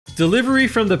Delivery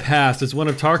from the past is one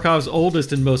of Tarkov's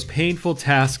oldest and most painful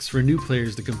tasks for new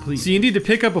players to complete. So you need to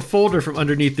pick up a folder from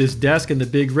underneath this desk in the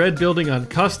big red building on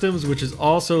customs, which is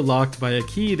also locked by a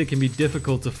key that can be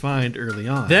difficult to find early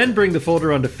on. Then bring the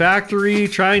folder onto factory,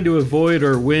 trying to avoid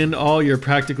or win all your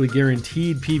practically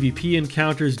guaranteed PvP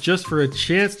encounters just for a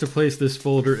chance to place this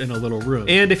folder in a little room.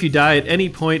 And if you die at any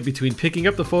point between picking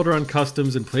up the folder on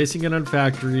customs and placing it on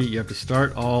factory, you have to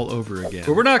start all over again.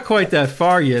 But we're not quite that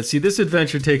far yet. See, this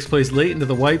adventure takes place late into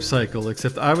the wipe cycle,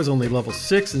 except I was only level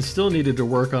 6 and still needed to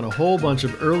work on a whole bunch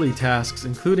of early tasks,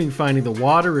 including finding the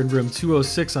water in room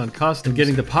 206 on customs and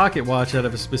getting the pocket watch out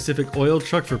of a specific oil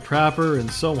truck for Prapper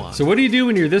and so on. So what do you do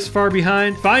when you're this far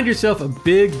behind? Find yourself a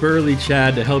big burly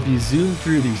Chad to help you zoom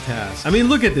through these tasks. I mean,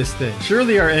 look at this thing.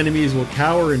 Surely our enemies will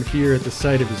cower in fear at the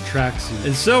sight of his tracksuit.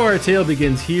 And so our tale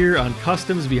begins here on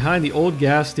customs behind the old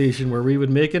gas station, where we would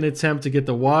make an attempt to get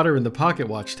the water and the pocket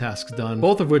watch tasks done,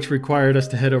 both of which required us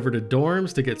to head over to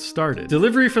dorms to get started.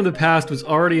 Delivery from the past was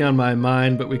already on my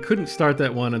mind, but we couldn't start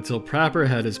that one until Prapper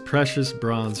had his precious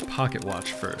bronze pocket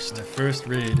watch first. My first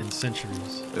raid in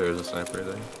centuries. There's a sniper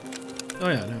there. Oh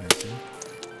yeah, no, I see.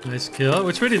 Nice kill.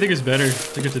 Which way do you think is better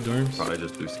to get to dorms? Probably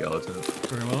just do skeletons.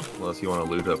 Very well. Unless you want to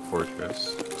loot up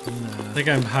fortress. Nah, I think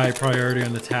I'm high priority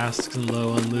on the tasks and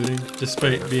low on looting,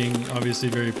 despite being obviously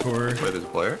very poor. Wait, there's a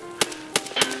player?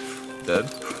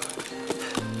 Dead?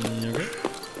 Okay.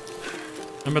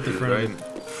 I'm at the front. Right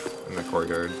in the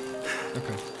courtyard.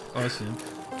 Okay. Oh, I see him.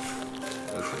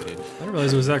 That's it. I didn't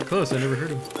realize it was that close. I never heard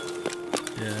him.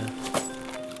 Yeah.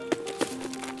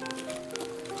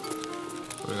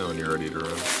 Let me know when you're ready to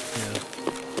run. Yeah.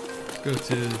 Go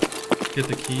to get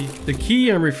the key. The key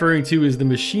I'm referring to is the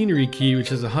machinery key, which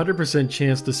has a 100%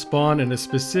 chance to spawn in a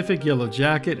specific yellow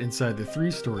jacket inside the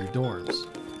 3-story dorms.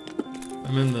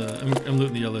 I'm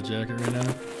looting the yellow jacket right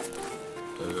now.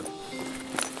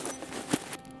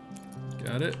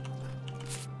 Got it.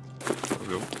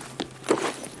 Go.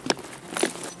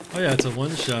 Oh yeah, it's a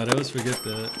one-shot. I always forget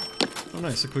that. Oh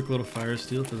nice, a quick little fire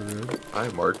steal for the road. I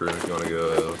have marked room if you want to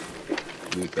go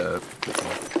loot that.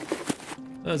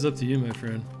 That's up to you, my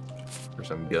friend. For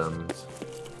some guns.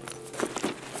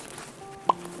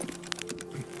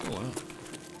 Oh wow.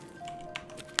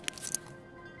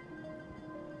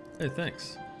 Hey,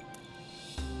 thanks.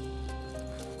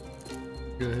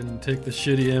 Go ahead and take the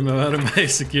shitty ammo out of my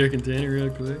secure container real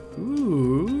quick.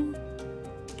 Ooh.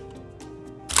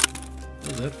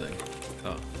 What is that thing?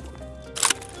 Oh.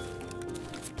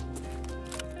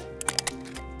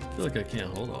 I feel like I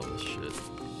can't hold all this shit.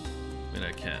 I mean,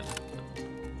 I can.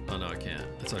 But... Oh no, I can't.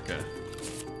 It's okay.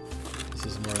 This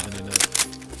is more than enough.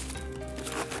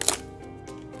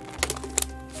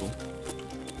 Cool.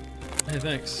 Hey,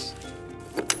 thanks.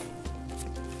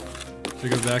 Should we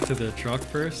go back to the truck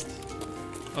first?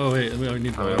 Oh wait, we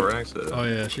need water. We're actually, oh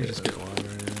yeah, I should just get water.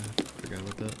 Yeah, forgot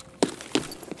about that.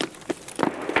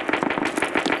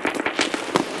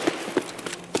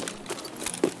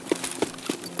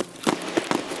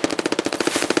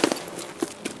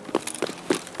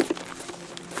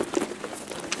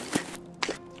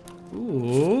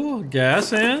 Ooh,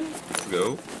 gas and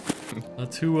go. a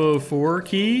 204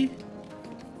 key.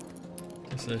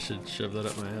 Guess I should shove that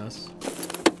up my ass.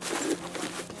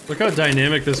 Look how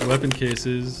dynamic this weapon case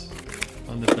is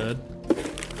on the bed.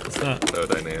 It's not so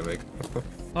dynamic.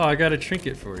 Oh, I got a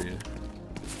trinket for you.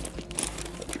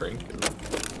 A trinket?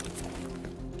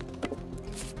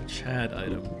 A Chad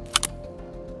item.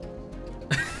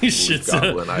 Shit's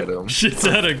goblin item. Shit's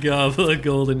out a gobble of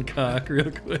golden cock real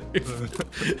quick.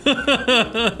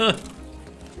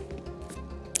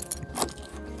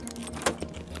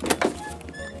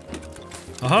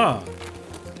 Aha!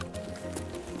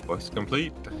 Quest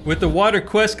complete. With the water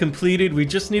quest completed, we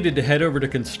just needed to head over to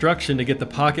construction to get the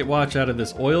pocket watch out of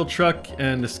this oil truck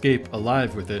and escape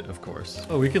alive with it, of course.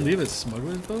 Oh, we can leave it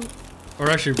smuggler's boat? Or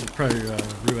actually, probably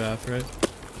Ruaf, right?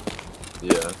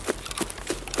 Yeah.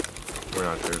 We're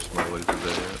not sure smugglers is there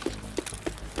yet.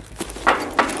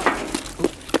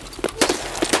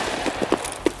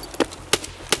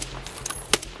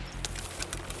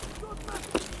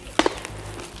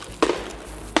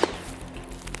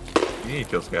 You need to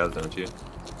kill scouts, don't you?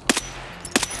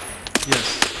 Yes.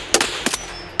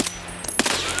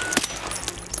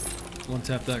 One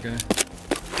tap that guy.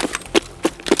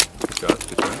 Scouts,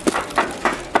 good try.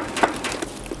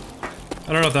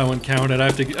 I don't know if that one counted. I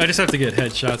just have to get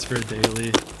headshots for a daily.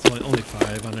 It's only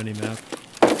 5 on any map.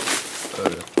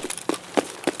 Okay.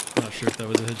 Not sure if that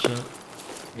was a headshot.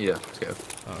 Yeah, scout.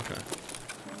 Oh, okay.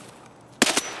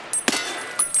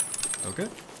 Okay.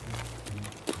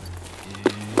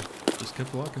 And just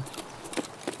kept walking.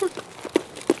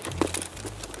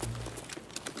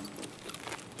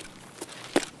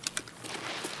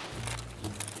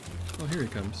 here he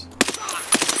comes.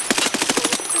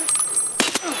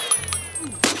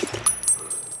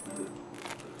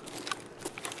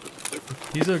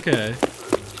 He's okay.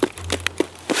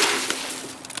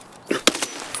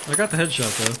 I got the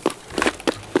headshot though.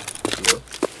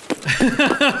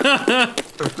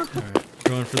 Alright,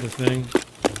 going for the thing.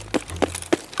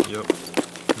 Yep.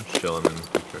 I'm chilling in the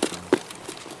kitchen.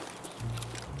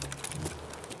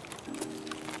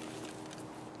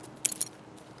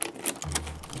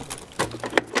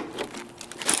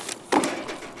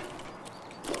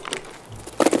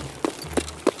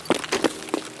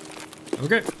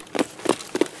 Okay.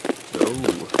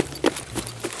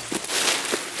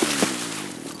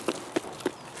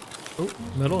 Oh,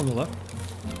 metal on the left.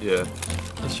 Yeah.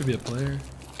 That should be a player.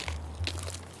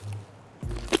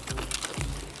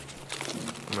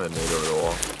 I'm gonna nade over the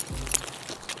wall.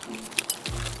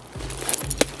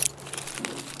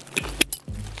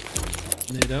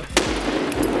 Nade out.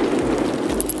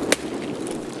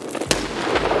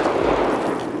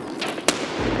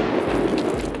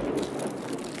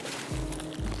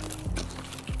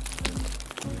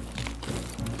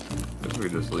 Guess we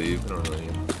just leave. I don't really.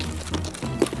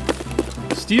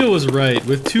 Steel was right.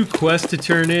 With 2 quests to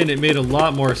turn in, it made a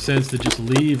lot more sense to just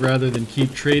leave rather than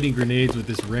keep trading grenades with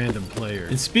this random player.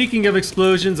 And speaking of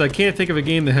explosions, I can't think of a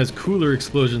game that has cooler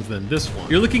explosions than this one.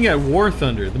 You're looking at War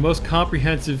Thunder, the most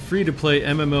comprehensive free-to-play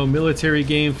MMO military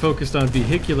game focused on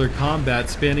vehicular combat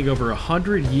spanning over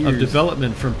 100 years of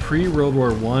development from pre-World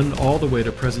War I all the way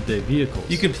to present-day vehicles.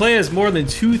 You can play as more than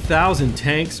 2,000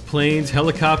 tanks, planes,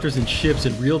 helicopters, and ships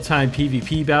in real-time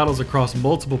PvP battles across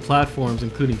multiple platforms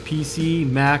including PC,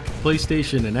 Mac,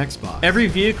 PlayStation, and Xbox. Every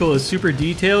vehicle is super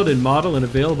detailed in model and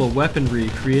available weaponry,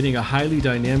 creating a highly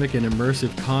dynamic and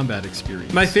immersive combat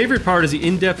experience. My favorite part is the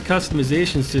in-depth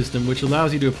customization system, which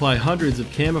allows you to apply hundreds of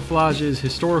camouflages,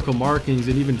 historical markings,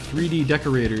 and even 3D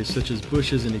decorators such as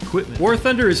bushes and equipment. War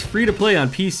Thunder is free to play on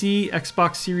PC,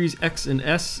 Xbox Series X and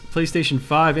S, PlayStation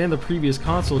 5, and the previous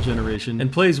console generation,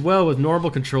 and plays well with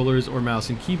normal controllers or mouse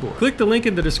and keyboard. Click the link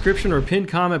in the description or pinned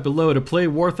comment below to play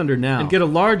War Thunder now, and get a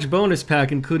large bonus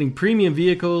pack including premium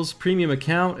vehicles, premium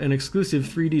account, and exclusive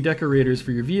 3D decorators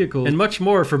for your vehicle, and much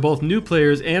more for both new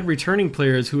players and returning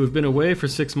players who have been away for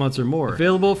 6 months or more.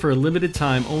 Available for a limited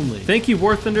time only. Thank you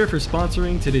War Thunder for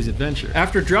sponsoring today's adventure.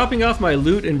 After dropping off my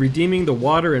loot and redeeming the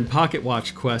water and pocket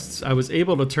watch quests, I was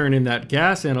able to turn in that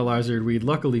gas analyzer we'd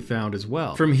luckily found as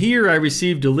well. From here I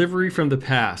received Delivery from the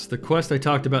Past, the quest I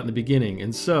talked about in the beginning,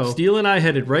 and so Steel and I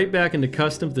headed right back into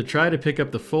Customs to try to pick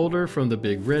up the folder from the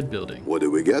big red building. What do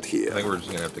we get here? I think we're just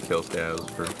gonna have to kill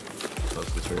scavs for most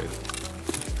of the trade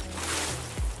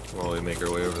while we make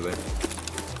our way over there.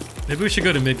 Maybe we should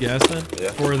go to mid-gas then?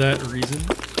 Yeah. For that reason.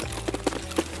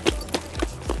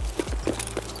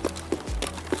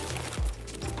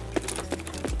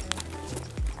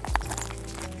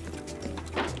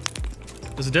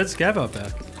 There's a dead scav out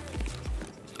back.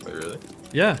 Wait, really?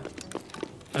 Yeah.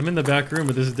 I'm in the back room,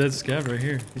 but there's a dead scav right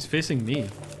here. He's facing me.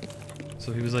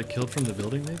 So he was like killed from the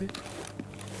building, maybe?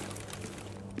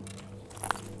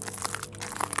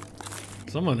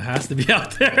 Someone has to be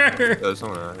out there. There's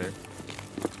someone out here.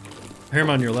 I hear him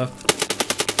on your left.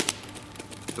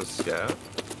 The scav.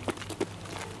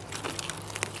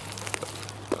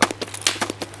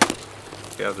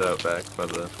 Scav's out back by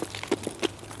the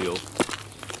field.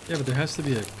 Yeah, but there has to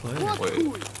be a player. Wait.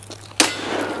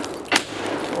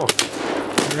 Oh,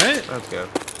 Right? that's scav.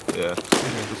 Yeah,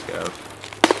 the scav.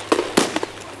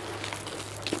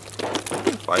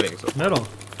 Fighting so. Metal.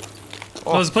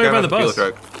 Oh, there's a player scav by the has a bus.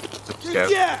 field truck. Scav.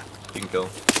 Yeah! You can kill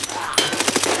him.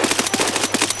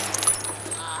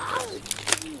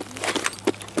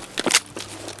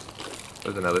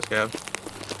 There's another scav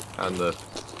on the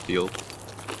field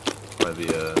by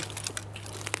the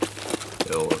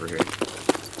hill over here.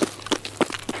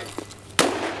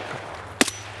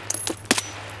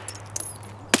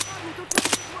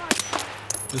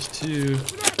 There's 2.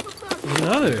 There's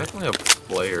another. Definitely a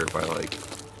player by like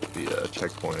the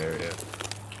checkpoint area.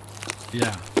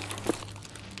 Yeah.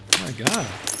 Oh my god.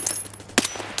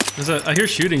 There's a. I hear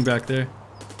shooting back there.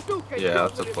 Yeah,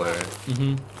 that's a player.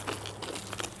 Mm-hmm.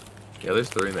 Yeah, there's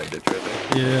 3 in that ditch right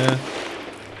there. Yeah.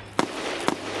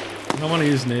 I don't want to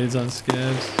use nades on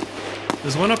scavs.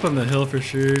 There's one up on the hill for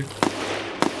sure.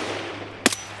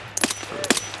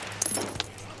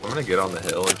 I'm gonna get on the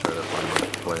hill and try to find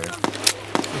that player.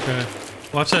 Okay.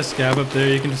 Watch that scav up there.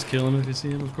 You can just kill him if you see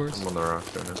him, of course. I'm on the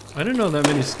rocks right now. I didn't know that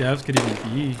many scavs could even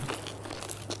be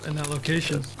in that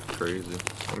location. That's crazy.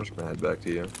 I'm just gonna head back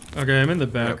to you. Okay, I'm in the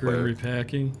back Yeah, room player.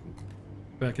 repacking.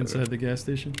 Back inside the gas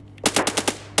station.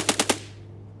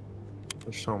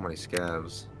 There's so many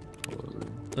scavs. What was it?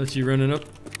 Let you run it up.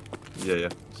 Yeah.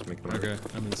 Just make them. Okay,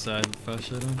 I'm inside the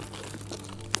flashlight on.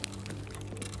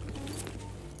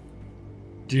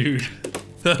 Dude,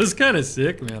 that was kind of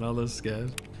sick, man. All those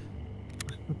scavs.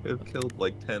 It killed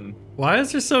like 10. Why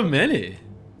is there so many?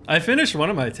 I finished one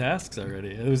of my tasks already.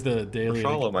 It was the daily.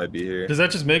 Mashallah might be here. Does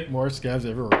that just make more scavs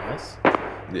everywhere else?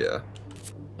 Yeah.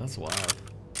 That's wild.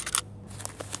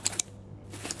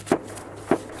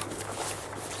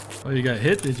 Oh, you got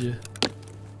hit, did you?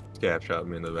 Scav shot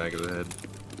me in the back of the head.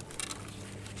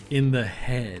 In the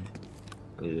head.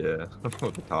 Yeah, with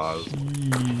the Taz.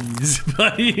 Jeez,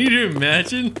 buddy, can you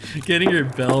imagine getting your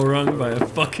bell rung by a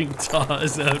fucking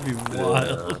Taz? That would be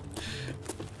wild. Yeah.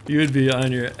 You would be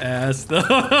on your ass, though.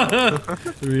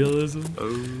 Realism.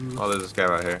 Oh, there's this guy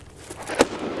right here.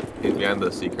 He's behind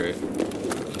the secret.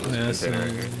 Oh, yeah, I see.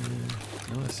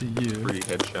 Oh, I see you. Free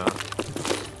headshot.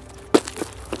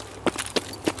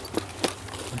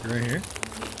 Like right here?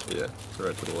 Yeah, it's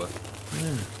right to the left.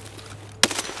 Yeah.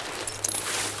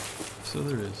 So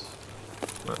there is.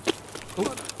 Oh.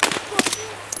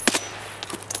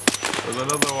 There's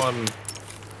another one.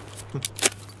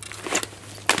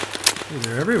 Dude,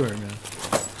 they're everywhere, man.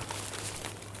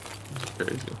 That's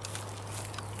crazy.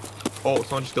 Oh,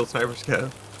 someone just killed Sniper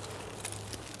Scav.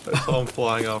 I saw him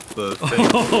flying off the thing.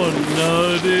 Oh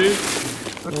no, dude.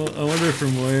 Well, I wonder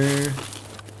from where.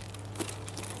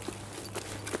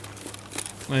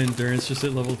 My endurance just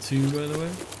hit level 2, by the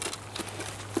way.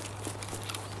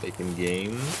 Taking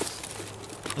gains.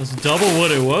 That's double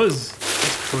what it was.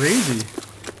 That's crazy.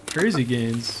 Crazy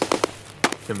gains.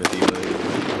 Timothy.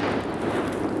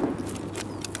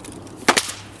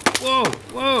 Whoa,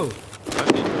 whoa.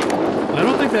 I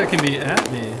don't think that can be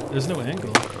at me. There's no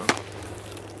angle.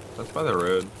 That's by the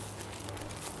road.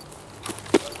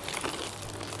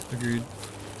 Agreed.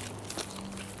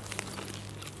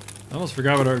 I almost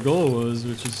forgot what our goal was,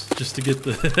 which is just to get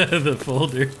the the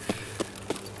folder.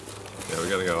 Yeah, we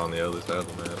gotta go on the other side of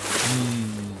the map.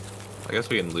 I guess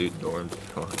we can loot dorms.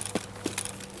 Come on.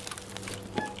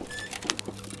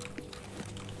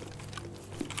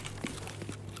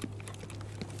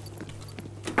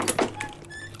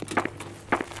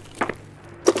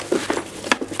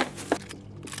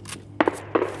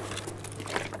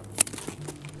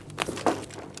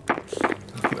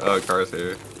 Oh, car's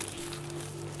here.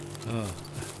 Oh,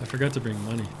 I forgot to bring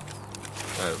money.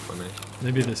 I have money.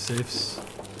 Maybe the safes.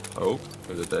 Oh,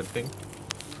 there's a dead thing.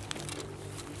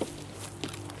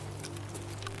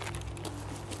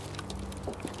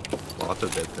 Lots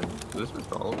of dead things. Is this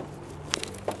Vishal?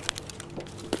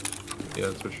 Yeah,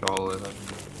 it's Vishal.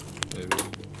 Maybe.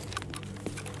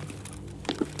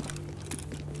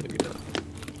 Maybe not.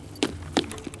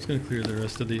 Just gonna clear the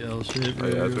rest of the L shape. Oh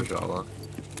yeah, it's Vishal.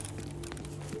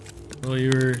 Well,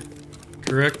 you were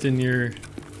correct in your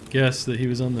guess that he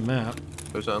was on the map.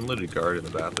 There's an unloaded guard in the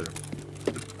bathroom.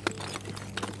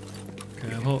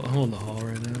 Okay, I'm holding the hall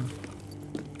right now.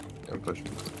 I'm pushing.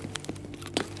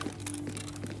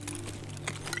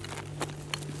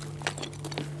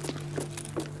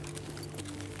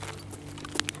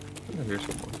 I hear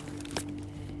someone.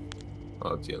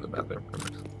 Oh, it's you in the bathroom.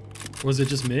 Was it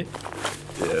just me?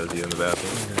 Yeah, it was you in the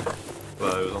bathroom. Okay.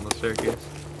 Well, I was on the staircase.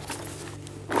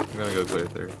 I'm gonna go clear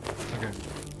through. Okay.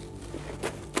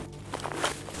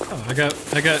 Oh, I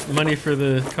got money for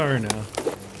the car now.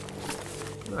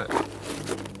 Nice.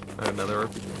 Another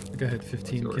RPG. I think I had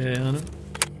 15k on it.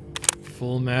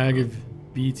 Full mag of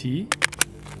BT.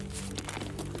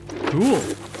 Cool.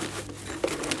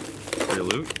 Free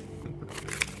loot.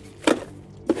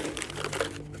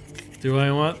 Do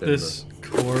I want this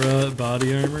Cora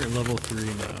body armor? Level 3?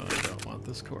 No, I don't want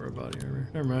this Cora body armor.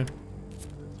 Never mind.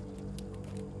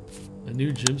 A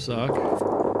new gym sock.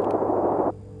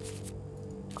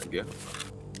 Yeah.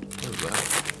 What is that?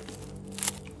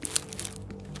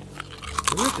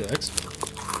 Where at the expo?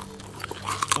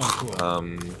 Oh, cool.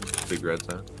 Big red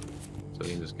sign. So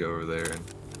you can just go over there and...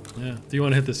 Yeah. Do you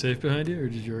want to hit the safe behind you, or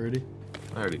did you already?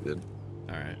 I already did.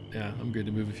 Alright, yeah, I'm good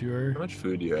to move if you are. How much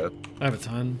food do you have? I have a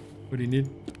ton. What do you need?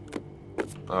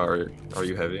 Are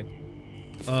you heavy?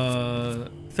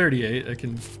 38. I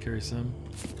can carry some.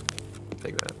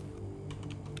 Take that.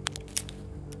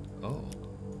 Oh.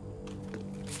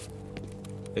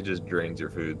 It just drains your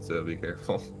food, so be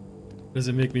careful. Does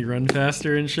it make me run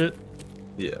faster and shit?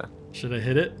 Yeah. Should I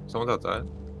hit it? Someone's outside.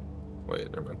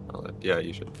 Wait, never mind. Yeah,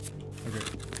 you should. Okay.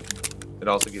 It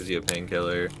also gives you a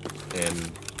painkiller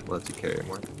and lets you carry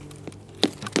more.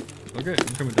 Okay,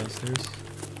 I'm coming downstairs.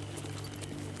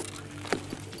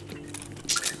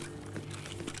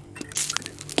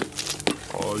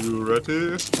 Are you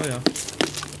ready? Oh yeah.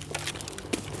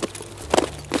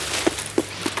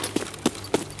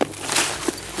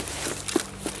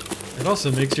 It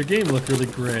also makes your game look really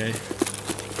gray.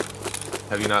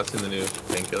 Have you not seen the new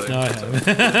Painkiller? No, I haven't.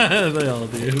 They all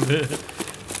do.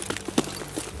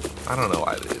 I don't know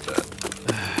why they did that.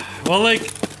 Well,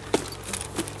 like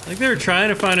they were trying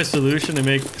to find a solution to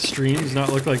make streams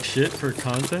not look like shit for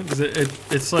content. Cause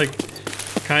it's like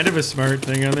kind of a smart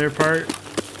thing on their part,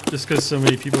 just because so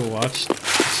many people watch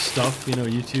stuff, you know,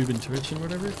 YouTube and Twitch and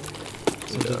whatever.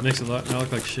 So it makes it not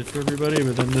look like shit for everybody.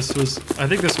 But then this was, I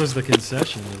think this was the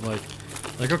concession of like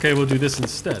okay, we'll do this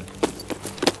instead.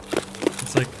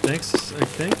 It's like, thanks, I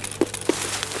think.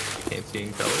 Can't see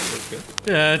in color, that's good.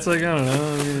 Yeah, it's like, I don't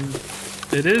know. I mean,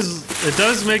 it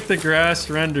does make the grass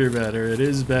render better. It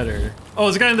is better. Oh,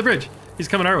 there's a guy on the bridge. He's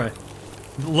coming our way.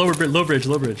 Low bridge.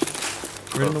 Right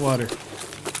in the water.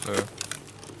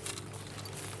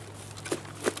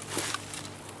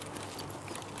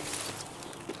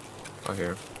 Oh,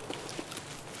 here.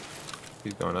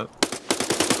 He's going up.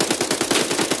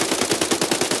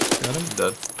 Got him?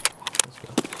 Dead. Let's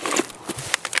go.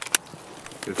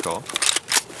 Good call.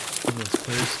 This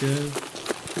player scared.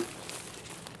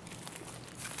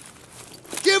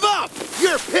 Give up!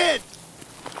 You're pinned!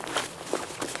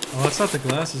 Oh, that's not the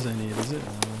glasses I need, is it?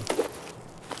 No.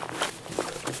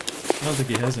 I don't think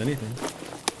he has anything.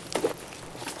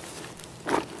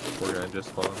 Poor guy just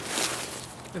spawned.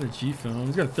 Got a G phone.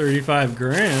 He's got 35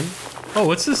 grand. Oh,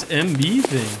 what's this MB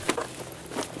thing?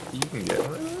 You can get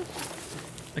one of those?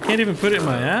 I can't even put it in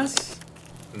my ass?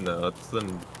 No, it's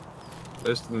them.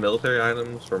 There's the military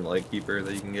items from Lightkeeper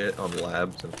that you can get on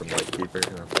labs and from Lightkeeper,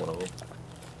 and that's one of them.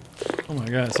 Oh my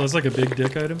god, so it's like a big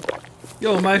dick item?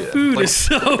 Yo, my food like, is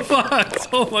so fucked!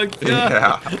 Oh my god!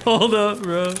 Yeah. Hold up,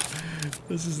 bro.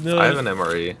 This is nuts. I have an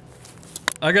MRE.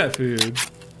 I got food.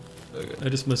 Okay. I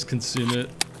just must consume it.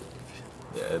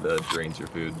 Yeah, it drains your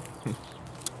food.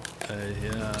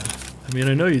 Yeah. I mean,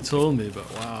 I know you told me, but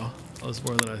wow. That was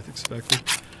more than I expected.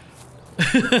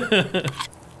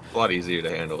 A lot easier to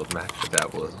handle with max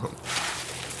metabolism.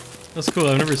 That's cool.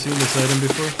 I've never seen this item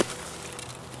before.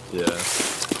 Yeah.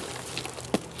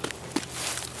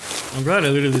 I'm glad I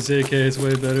looted this AK. It's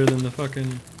way better than the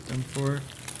fucking M4.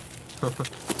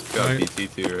 Got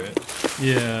BT2, right?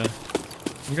 Yeah.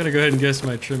 I'm gonna go ahead and guess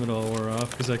my trim it all wore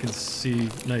off because I can see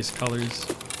nice colors.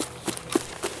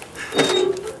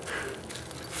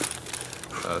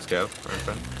 Scout, right in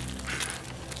front.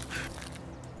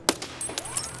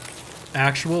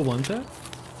 Actual one tap?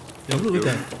 Yeah, I'm gonna loot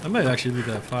that. I might actually loot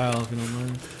that file if you don't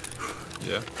mind.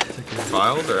 Yeah.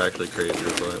 Files are actually crazy,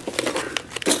 but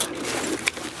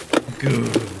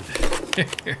good.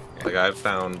 like I've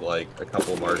found like a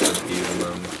couple marksman keys in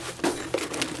them,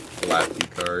 lab key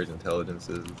cards,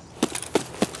 intelligences.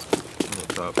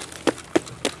 What's up?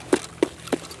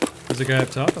 There's a guy up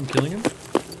top. I'm killing him.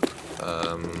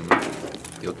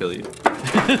 He'll kill you.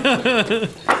 That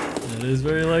is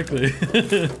very likely.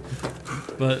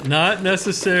 But not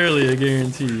necessarily a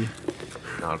guarantee.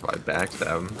 Not if I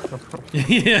backstab him.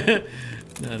 Yeah.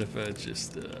 Not if I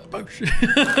just,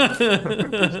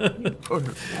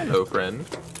 Hello, friend.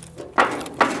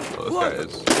 Oh, this guy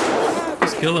is...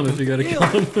 Just kill him if you gotta kill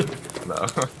him. No.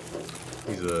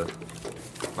 He's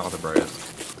not the brightest.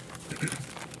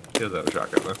 He does have a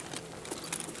shotgun, though.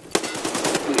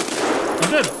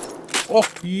 I'm dead. Oh.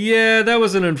 Yeah, that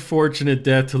was an unfortunate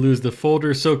death to lose the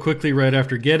folder so quickly right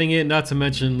after getting it, not to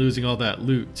mention losing all that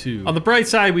loot too. On the bright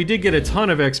side, we did get a ton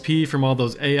of XP from all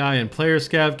those AI and player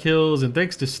scav kills, and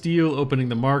thanks to Steel opening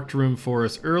the marked room for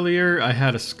us earlier, I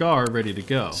had a scar ready to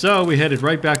go. So we headed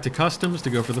right back to customs to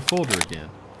go for the folder again.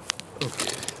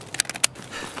 Okay.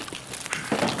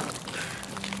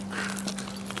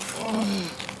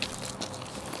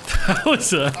 That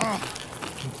was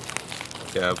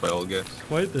Yeah, by old guess.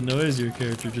 quite the noise your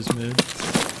character just made.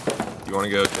 You want to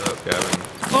go to Gavin?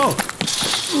 Oh!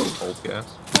 Old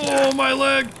gas? Oh, my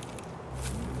leg!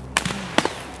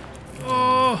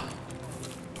 Oh!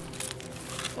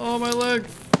 Oh, my leg!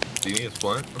 Do you need a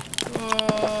splint?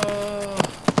 Oh.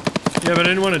 Yeah, but I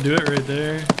didn't want to do it right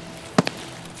there.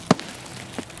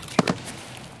 Sure.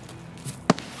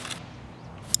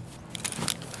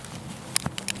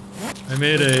 I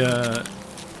made a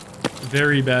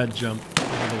very bad jump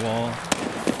over the wall.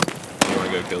 You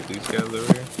want to go kill these guys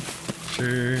over here?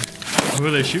 Sure. Who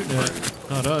are they shooting at?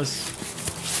 Not us.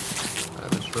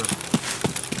 That is true.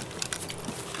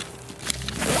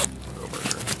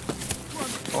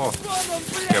 Oh,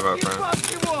 yeah, about friend.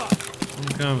 I'm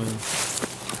coming.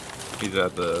 He's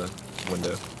at the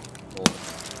window.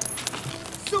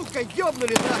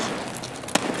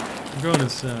 I'm going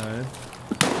inside.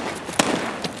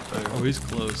 Oh, he's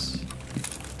close.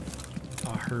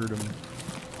 I heard him.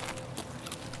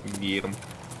 Get him.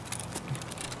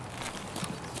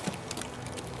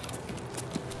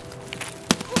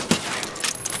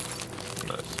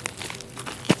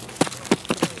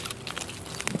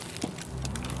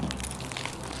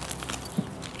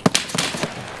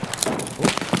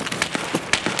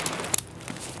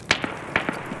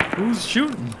 Who's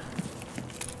shooting?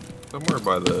 Somewhere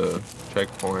by the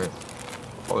checkpoint.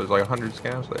 Oh, there's like 100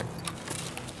 scavs there.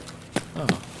 Oh.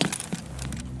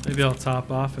 Maybe I'll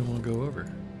top off and we'll go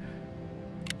over.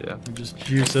 Yeah. And just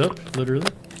juice up,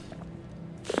 literally.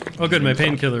 Oh good, my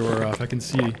painkiller wore off. I can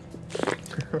see.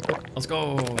 Let's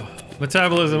go.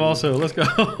 Metabolism also. Let's go.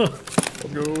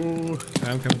 Let's go.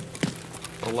 I'm coming.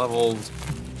 The levels.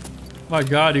 My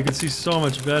god, you can see so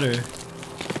much better.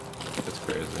 That's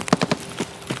crazy.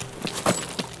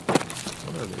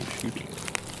 What are they shooting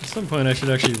at? At some point I should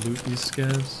actually loot these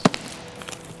scavs.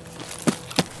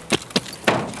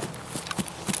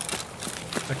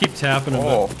 I keep tapping him.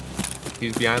 Oh,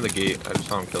 he's behind the gate. I just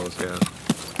saw him kill this guy. I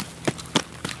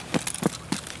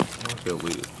want to go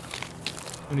loot.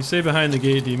 When you say behind the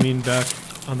gate, do you mean back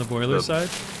on the boiler side?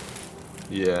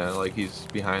 Yeah, like he's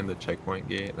behind the checkpoint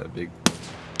gate. That big.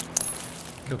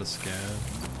 Go to scav.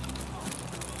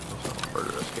 That's not murder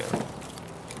a scav.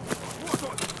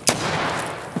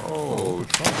 Oh,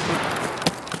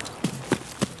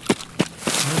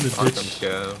 I'm in the Arkham ditch.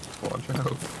 scav. Watch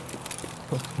out.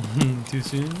 Too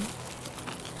soon?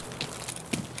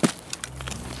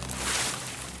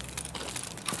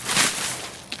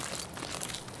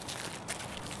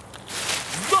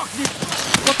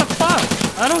 What the fuck?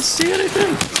 I don't see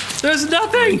anything. There's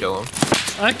nothing. Kill him.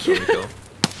 I can't. Kill him.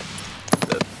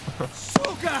 Dead.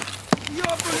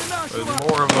 There's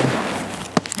more of them.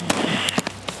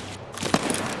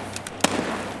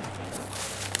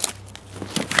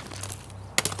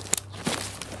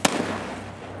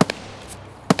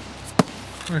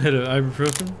 I hit an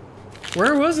ibuprofen.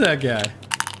 Where was that guy?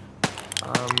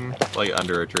 Like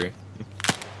under a tree.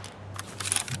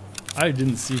 I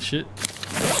didn't see shit.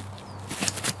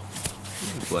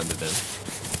 Just blended in.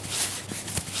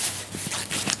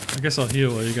 I guess I'll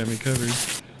heal while you got me covered.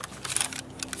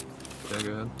 Yeah,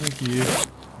 go ahead. Thank you.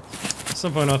 At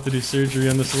some point I'll have to do surgery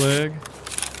on this leg.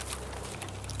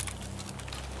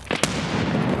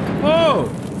 Whoa!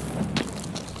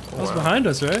 That was behind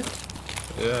us, right?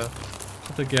 Yeah.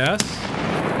 With the gas?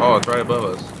 Oh, it's right above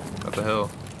us. What the hell?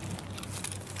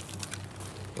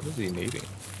 What is he needing?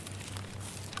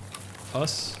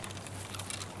 Us?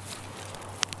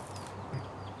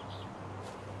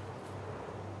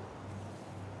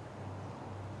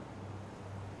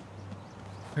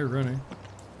 You're running.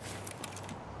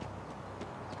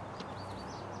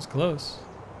 It's close.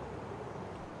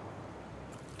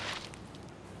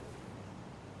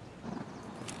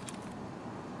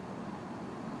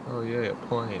 Oh yeah, a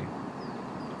plane.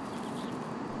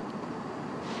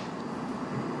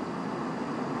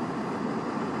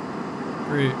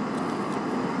 Great.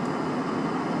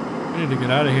 We need to get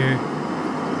out of here.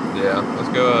 Yeah, let's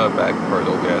go back for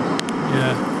those guys.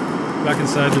 Yeah. Back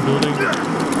inside the building. Yeah.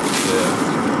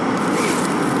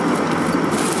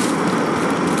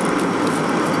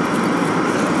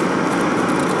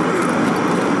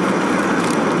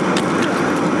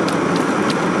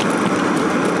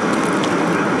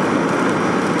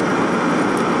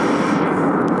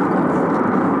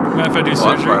 If I do Well,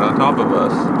 surgery? that's right on top of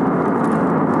us.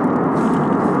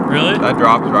 Really? That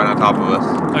dropped right on top of us.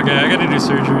 Okay, I gotta do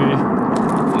surgery.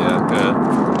 Yeah, good.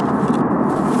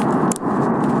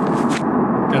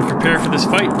 Gotta prepare for this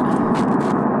fight.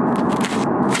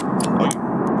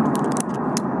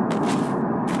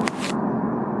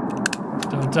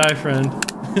 Don't die, friend.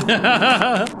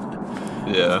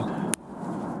 Yeah.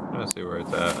 I'm gonna see where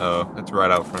it's at. Oh, it's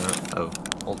right out front of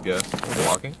old guest.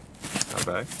 Walking. Out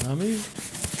back. Not me.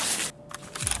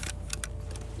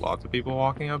 Lots of people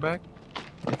walking out back.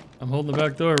 I'm holding the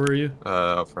back door. Where are you?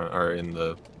 Out front, or in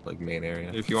the like main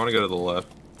area. If you want to go to the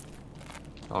left,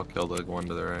 I'll kill the one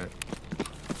to the right.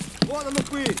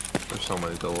 There's so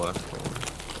many to the left. Go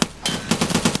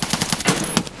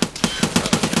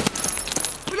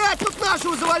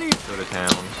to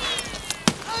town.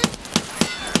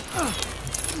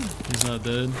 He's not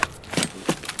dead.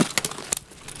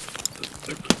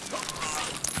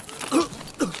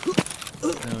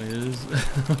 Now he is.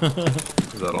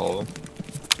 Is that all of them?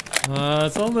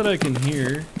 That's all that I can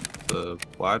hear. The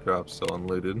flat drop's still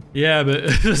unlooted. Yeah, but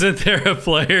wasn't there a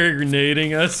player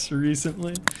grenading us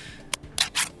recently?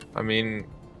 I mean,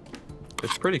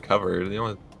 it's pretty covered. There's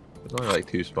only like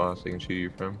 2 spots they can shoot you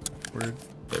from. Word.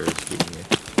 They're shooting me.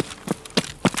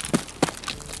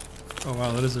 Oh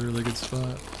wow, that is a really good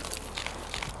spot.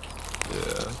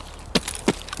 Yeah.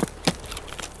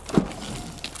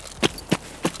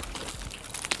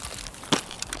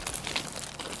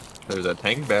 There's a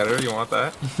tank battery. You want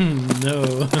that?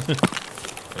 No.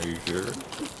 Are you sure?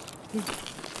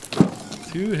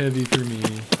 Too heavy for me.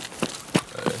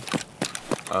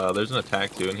 Okay. There's an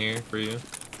attack 2 in here for you.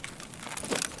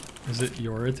 Is it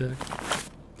your attack?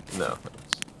 No.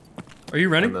 Are you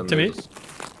running to me?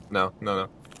 No.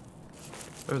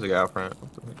 There's a guy out front.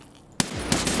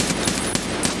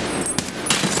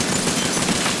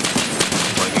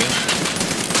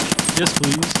 Yes,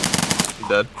 please. He's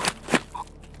dead.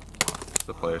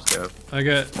 The player scav. I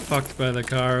got fucked by the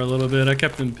car a little bit. I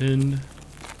kept him pinned.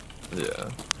 Yeah.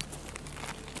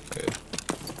 Okay.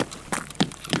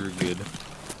 You're good.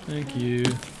 Thank you.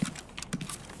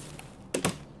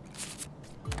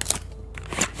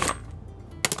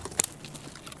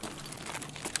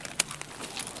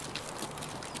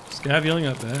 Scav yelling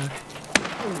up back.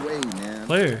 No way, man.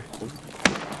 Player.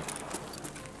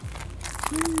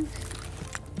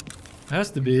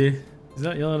 Has to be. He's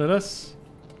not yelling at us.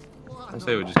 I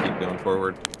say we just keep going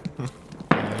forward. Yeah.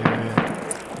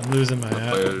 I'm losing my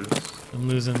I'm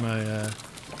losing my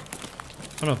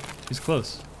oh no, he's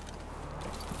close.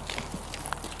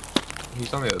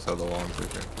 He's on the other side of the wall, I'm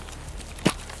pretty sure.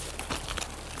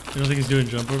 You don't think he's doing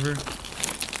jump over?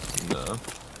 No.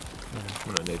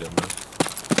 I'm gonna nade him though.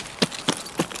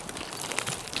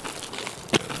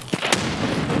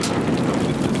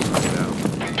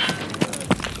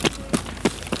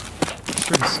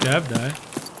 Pretty scav die.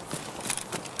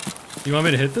 You want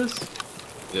me to hit this?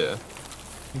 Yeah. I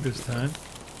think there's time.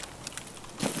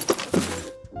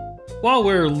 While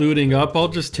we're looting up, I'll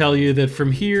just tell you that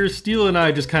from here, Steele and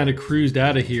I just kind of cruised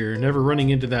out of here, never running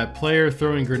into that player,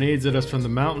 throwing grenades at us from the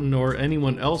mountain, or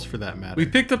anyone else for that matter. We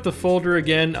picked up the folder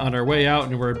again on our way out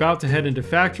and were about to head into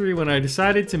factory when I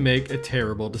decided to make a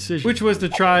terrible decision, which was to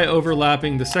try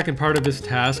overlapping the second part of this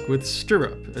task with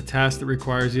Stirrup, a task that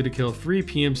requires you to kill 3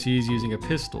 PMCs using a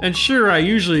pistol. And sure, I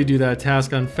usually do that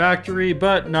task on factory,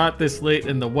 but not this late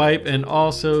in the wipe, and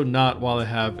also not while I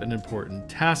have an important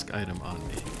task item on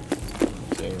me.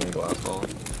 Glass ball.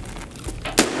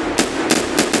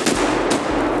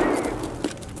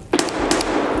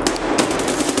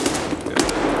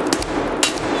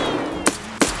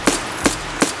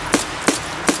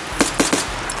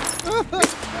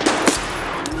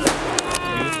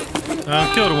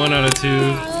 Killed 1 out of 2.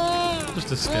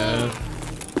 Just a scav.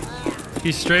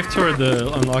 He's strafed toward the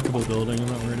unlockable building. I'm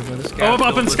not worried about it. Oh,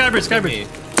 up in Skybridge, Skybridge!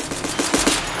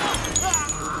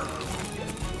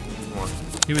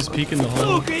 He was peeking the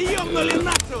hole.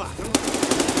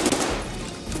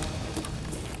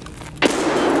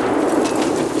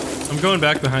 I'm going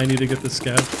back behind you to get the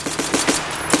scav.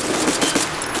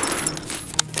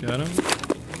 Got him.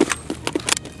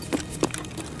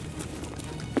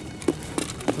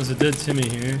 There's a dead Timmy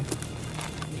here.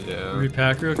 Yeah.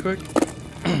 Repack real quick.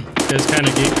 Guy's kind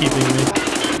of gatekeeping me.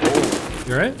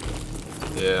 You alright?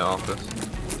 Yeah, office.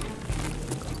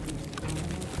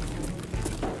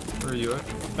 Where are you at?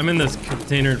 I'm in this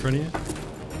container in front of you.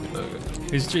 Okay.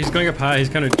 He's going up high. He's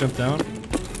kind of jumped down.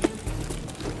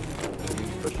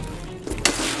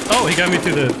 Oh, he got me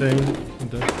through the thing. I'm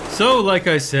done. So, like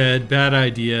I said, bad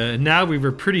idea. And now we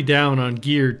were pretty down on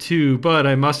gear too, but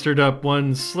I mustered up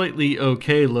one slightly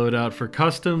okay loadout for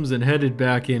customs and headed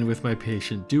back in with my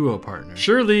patient duo partner.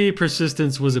 Surely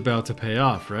persistence was about to pay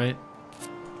off, right?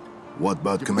 What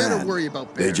about command? Better worry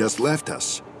about Byrr. They just left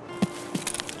us.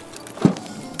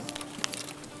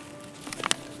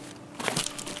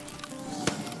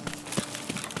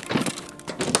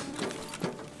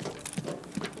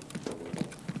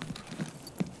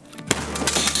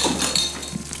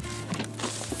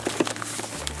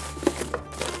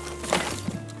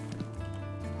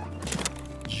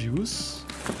 Juice?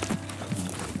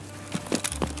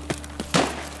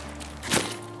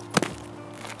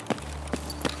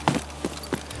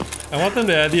 I want them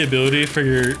to add the ability for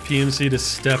your PMC to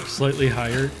step slightly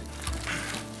higher.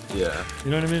 Yeah.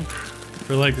 You know what I mean?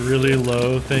 For like really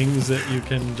low things that you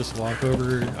can just walk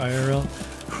over IRL.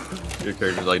 Your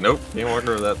character's like, nope, can't walk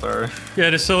over that far. Yeah,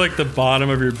 just so like the bottom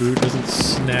of your boot doesn't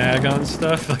snag on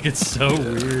stuff. Like it's so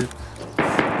weird.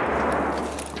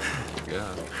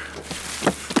 Yeah.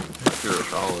 You're a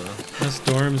solid. That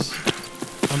storm's...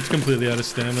 I'm completely out of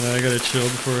stamina. I gotta chill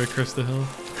before I crest the hill.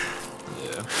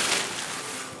 Yeah.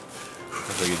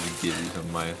 I think it just gives you some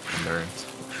of my endurance.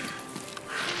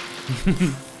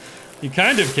 You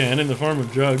kind of can in the form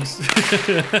of drugs.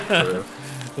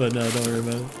 But no, don't worry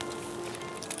about it.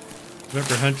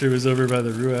 Remember Hunter was over by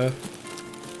the Ruaf.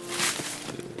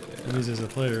 Yeah. He's a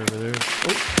player over there.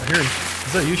 Oh, I hear him.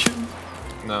 Is that you shooting?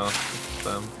 No, it's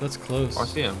them. That's close. Oh, I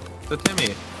see him. It's a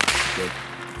Timmy. Good.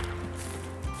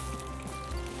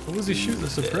 What was he shooting? The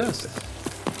suppressed? I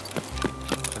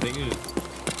think he was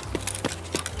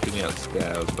shooting at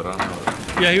scabs, but I don't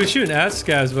know. Yeah, he was shooting at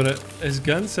scabs, but his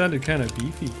gun sounded kind of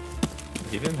beefy.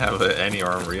 He didn't have any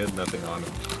armor. He had nothing on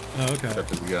him. Oh, okay. Except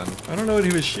his gun. I don't know what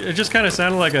he was. It just kind of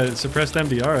sounded like a suppressed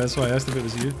MDR. That's why I asked if it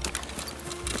was you.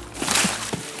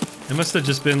 It must have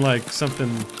just been like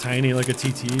something tiny, like a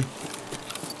TT.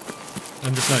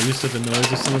 I'm just not used to the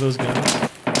noise of some of those guns.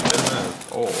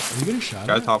 Oh. Are you getting shot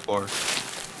Guy at? top floor.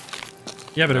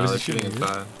 Yeah, but No, it was they're a shooting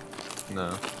inside.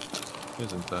 No. He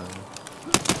was inside.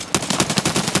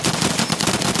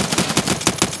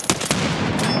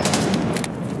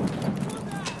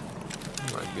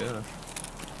 Oh my god.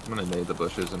 I'm gonna nade the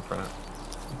bushes in front.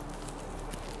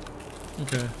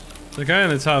 Okay. The guy on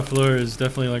the top floor is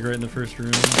definitely like right in the first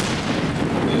room.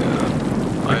 Yeah.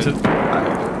 Like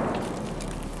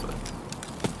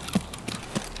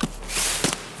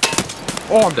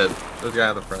Oh, I'm dead. There's a guy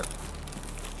on the front.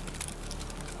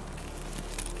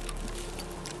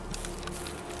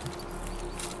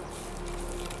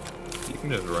 You can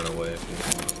just run away if you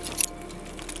want.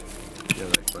 Yeah,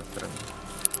 like my friend.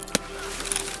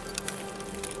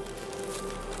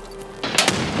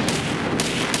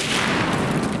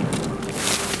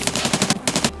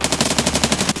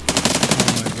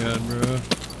 Oh my god, bro.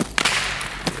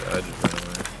 Yeah, I just ran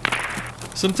away.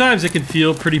 Sometimes it can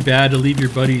feel pretty bad to leave your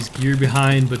buddy's gear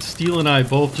behind, but Steele and I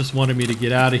both just wanted me to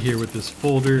get out of here with this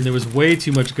folder, and there was way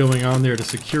too much going on there to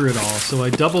secure it all, so I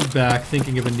doubled back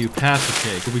thinking of a new path to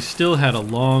take, but we still had a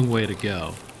long way to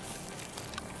go.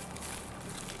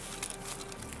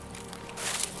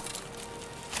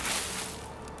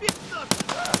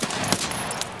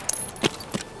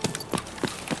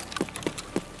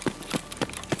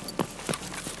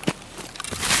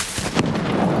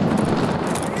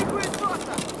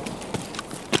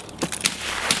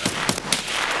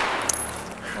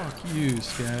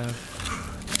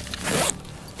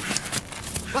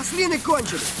 Мины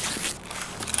кончились.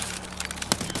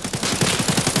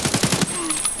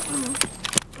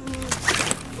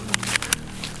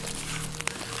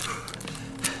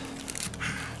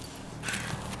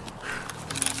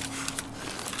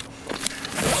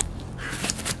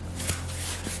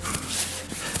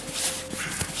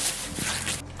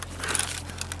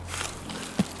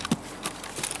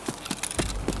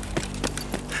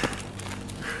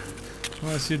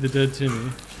 Oh, I see the dead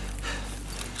Timmy.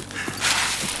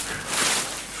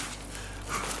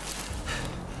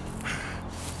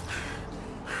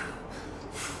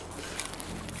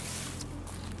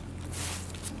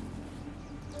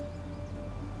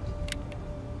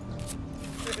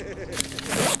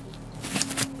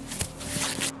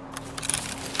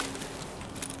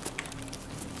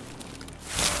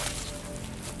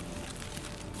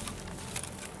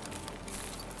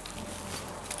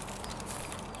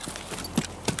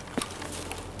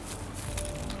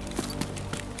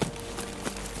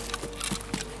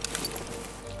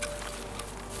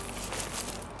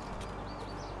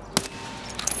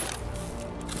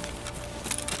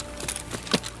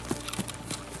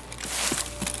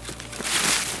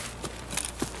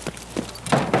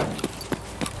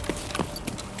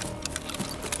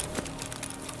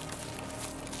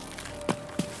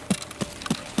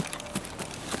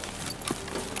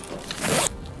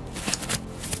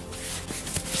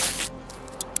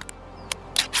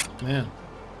 Man.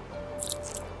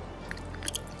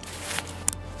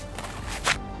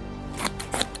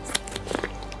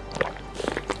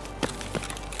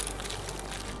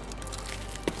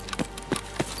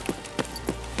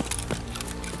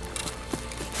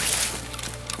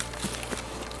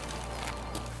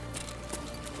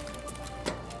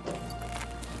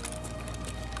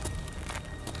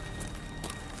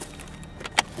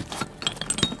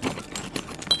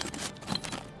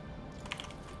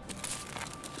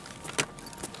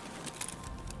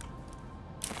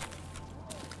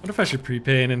 What if I should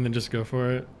prepay and then just go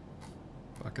for it?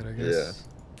 Fuck it, I guess.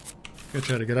 Yeah. Gonna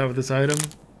try to get out with this item.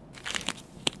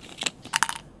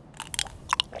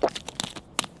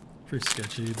 Pretty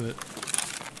sketchy, but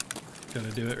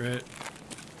gotta do it right.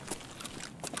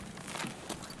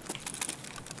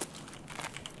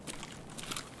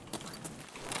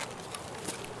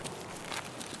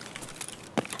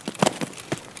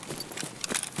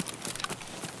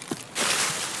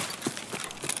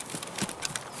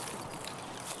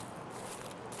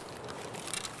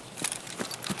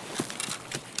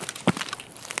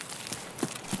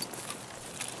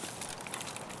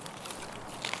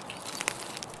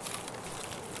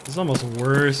 It's almost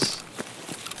worse.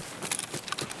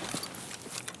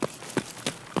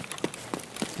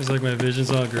 It's like my vision's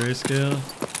all grayscale.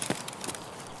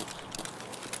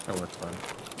 That looks fun.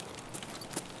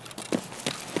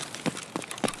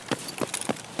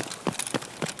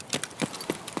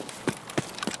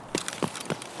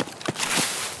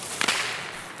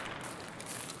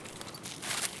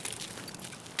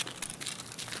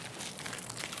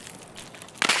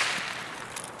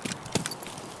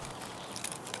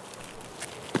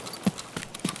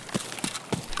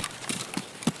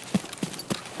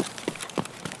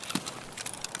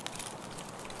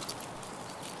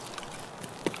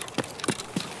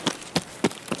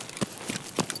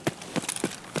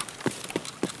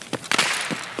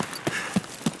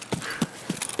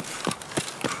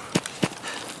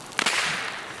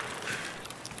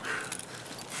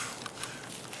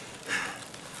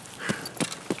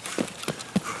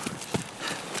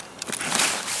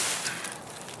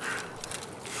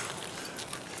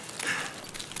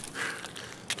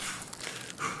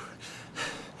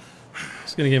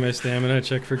 Just gonna get my stamina,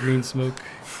 check for green smoke.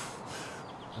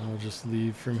 I'll just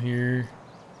leave from here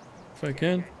if I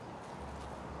can.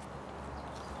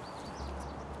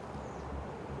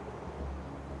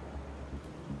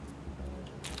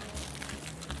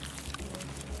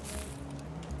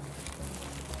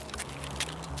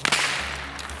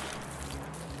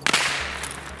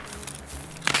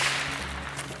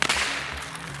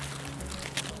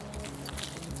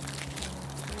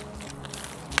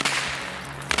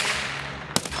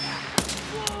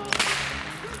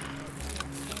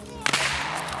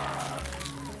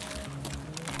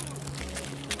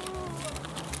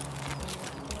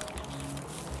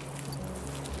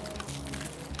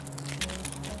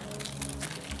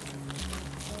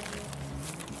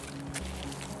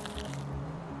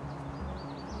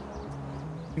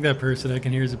 I think that person I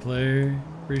can hear is a player,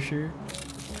 pretty sure.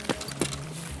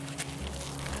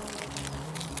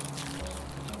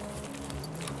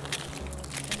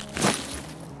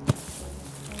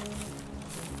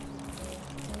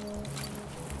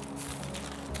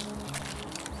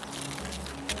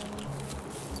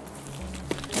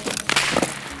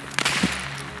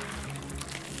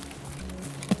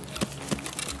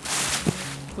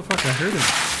 What the fuck, I heard him.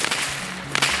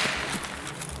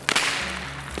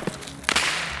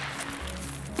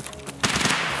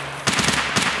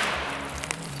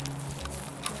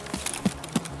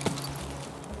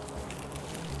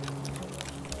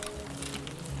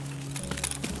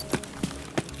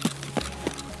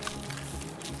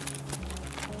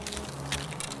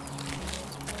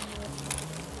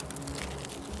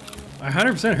 I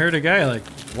 100% heard a guy like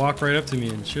walk right up to me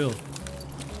and chill.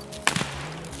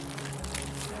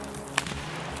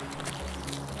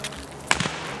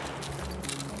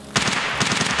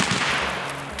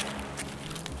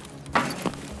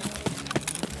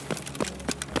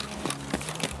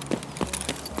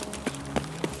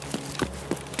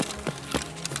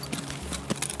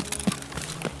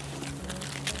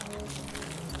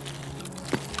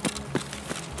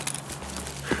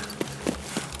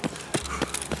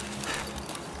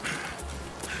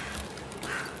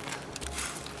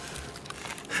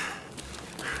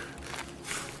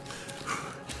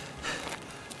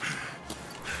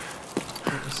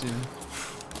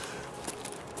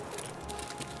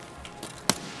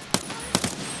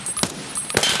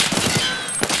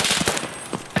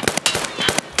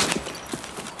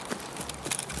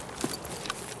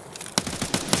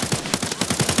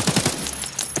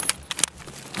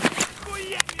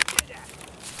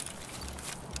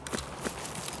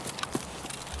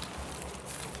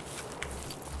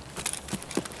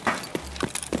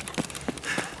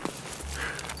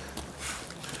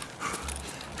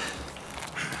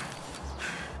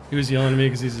 He was yelling at me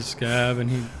because he's a scab and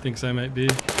he thinks I might be.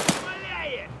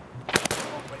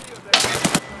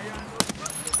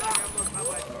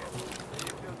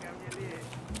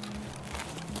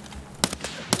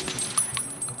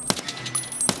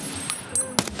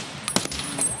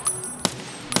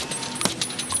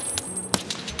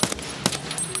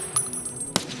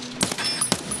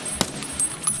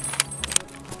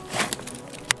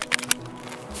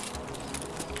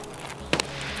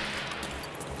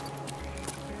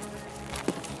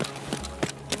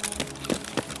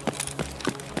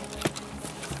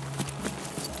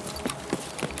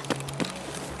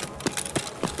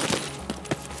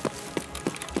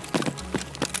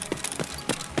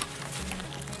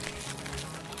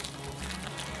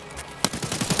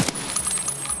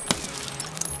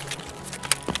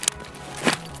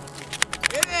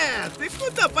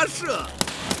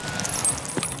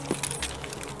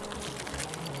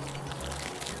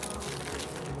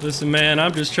 Listen, man,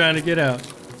 I'm just trying to get out.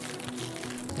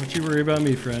 Don't you worry about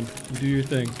me, friend. You do your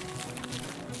thing.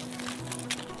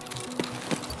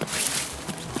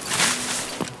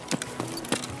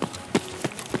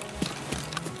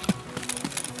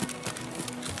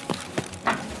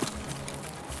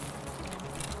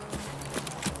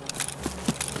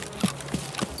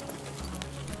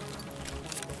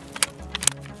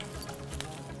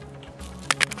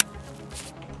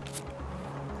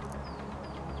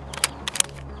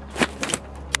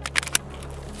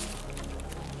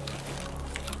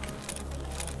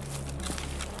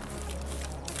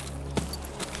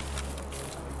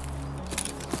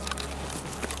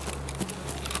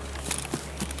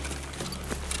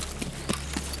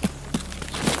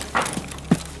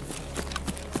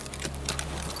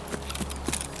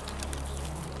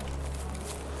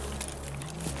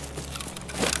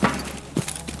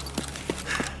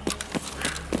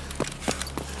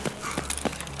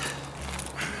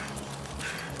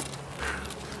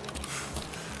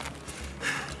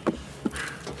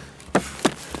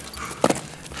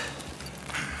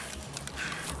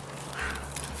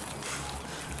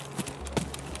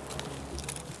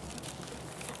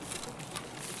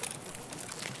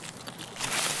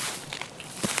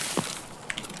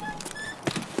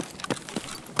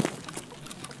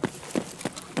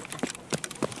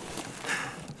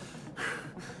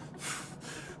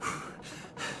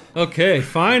 Okay,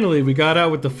 finally we got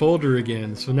out with the folder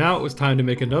again, so now it was time to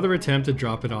make another attempt to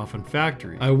drop it off on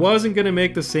factory. I wasn't gonna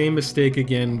make the same mistake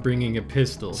again bringing a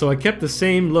pistol, so I kept the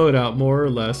same loadout more or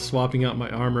less, swapping out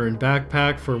my armor and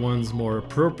backpack for ones more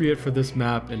appropriate for this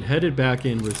map, and headed back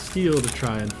in with steel to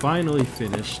try and finally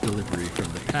finish delivery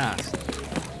from the past.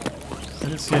 I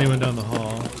didn't see anyone down the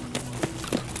hall.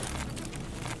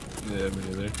 Yeah, me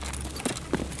neither.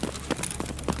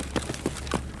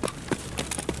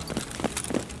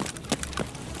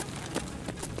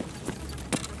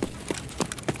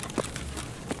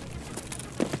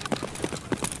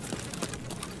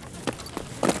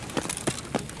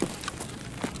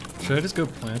 Should I just go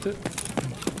plant it?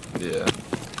 Yeah.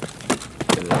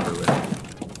 Get it everywhere.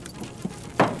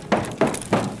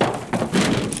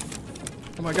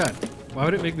 Oh my god. Why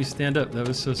would it make me stand up? That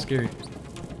was so scary.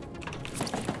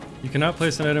 You cannot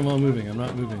place an item while moving. I'm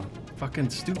not moving. Fucking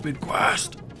stupid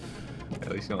quest.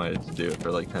 At least you don't have to do it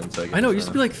for like 10 seconds. I know, it used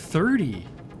to be like 30.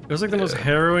 It was like the most Yeah.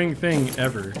 harrowing thing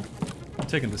ever. I'm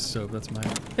taking this soap, that's mine.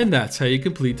 And that's how you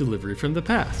complete delivery from the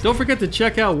past. Don't forget to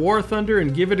check out War Thunder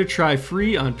and give it a try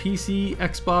free on PC,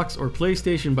 Xbox, or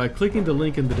PlayStation by clicking the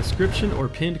link in the description or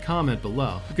pinned comment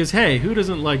below. Because hey, who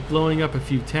doesn't like blowing up a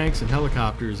few tanks and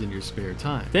helicopters in your spare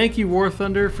time? Thank you, War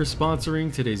Thunder, for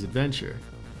sponsoring today's adventure.